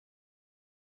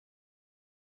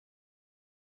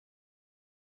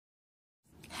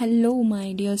Hello,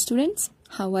 my dear students.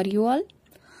 How are you all?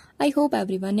 I hope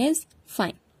everyone is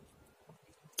fine.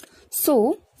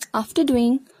 So, after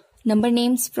doing number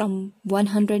names from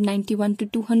 191 to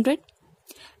 200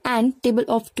 and table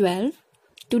of 12,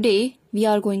 today we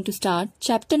are going to start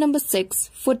chapter number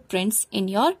 6, footprints in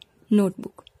your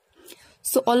notebook.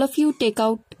 So, all of you take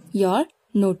out your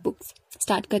notebooks.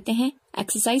 Start करते हैं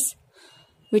exercise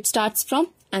which starts from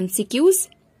MCQs.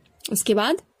 उसके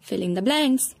बाद fill in the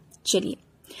blanks. चलिए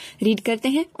read करते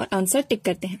हैं और answer tick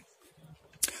करते हैं.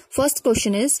 First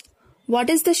question is what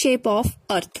is the shape of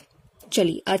earth.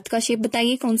 चलिए अर्थ का शेप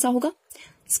बताइए कौन सा होगा,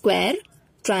 स्क्वायर,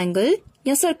 ट्रायंगल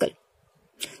या circle.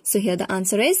 So here the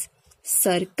answer is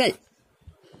circle.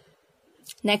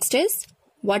 Next is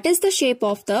what is the shape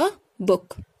of the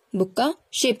book. Book का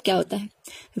शेप क्या होता है,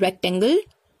 rectangle,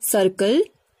 circle,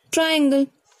 triangle.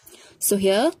 So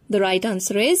here the right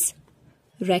answer is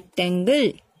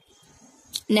rectangle.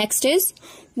 Next is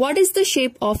what is the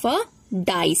shape of a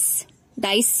dice.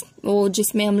 Dice वो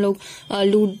जिसमें हम लोग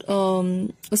लूड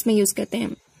उसमें use करते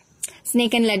हैं,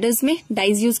 स्नेक एंड लैडर्स में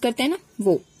डाइस यूज करते हैं ना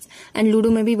वो, एंड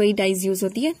लूडो में भी वही डाइस यूज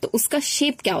होती है. तो उसका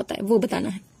शेप क्या होता है वो बताना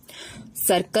है,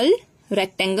 सर्कल,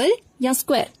 रेक्टेंगल या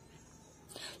square.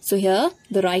 So here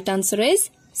the right answer is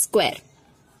square.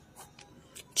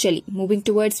 चलिए moving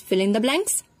towards fill in the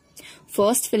blanks.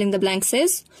 First fill in the blanks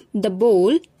is the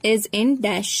बोल इज इन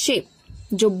डैश शेप.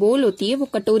 जो बोल होती है वो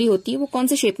कटोरी होती है, वो कौन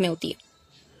से शेप में होती है,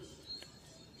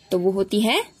 तो वो होती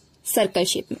है सर्कल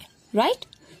शेप में, राइट.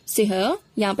 सो हियर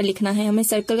यहां पर लिखना है हमें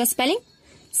सर्कल का spelling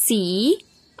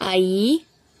CIRCLE,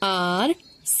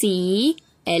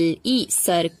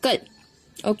 circle.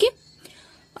 Okay.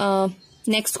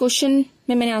 Next question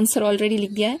में मैंने आंसर ऑलरेडी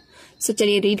लिख दिया है. सो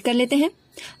चलिए रीड कर लेते हैं.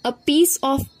 A piece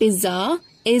of pizza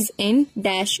is in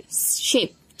dash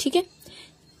shape. ठीक है,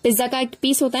 पिज्जा का एक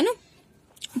पीस होता है ना,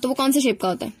 तो वो कौन से शेप का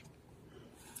होता है,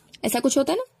 ऐसा कुछ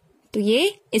होता है ना, तो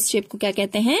ये इस शेप को क्या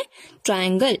कहते हैं,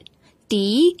 ट्रायंगल.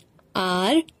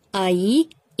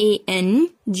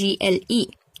 TRIANGLE,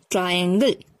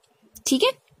 triangle. ठीक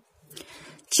है.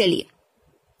 चलिए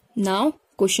now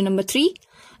question number 3.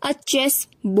 A chess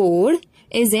board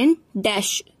is in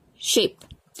dash shape.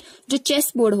 जो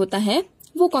चेस बोर्ड होता है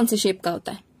वो कौन से शेप का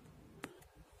होता है.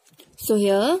 So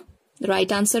here the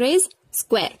right answer is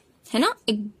square. है ना,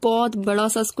 एक बहुत बड़ा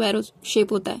सा स्क्वायर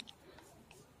शेप होता है,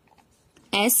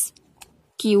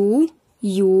 SQUARE,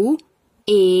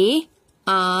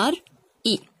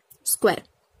 square.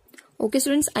 Okay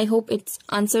students, I hope it's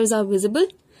answers are visible.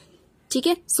 ठीक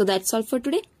है, so that's all for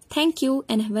today. Thank you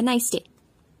and have a nice day.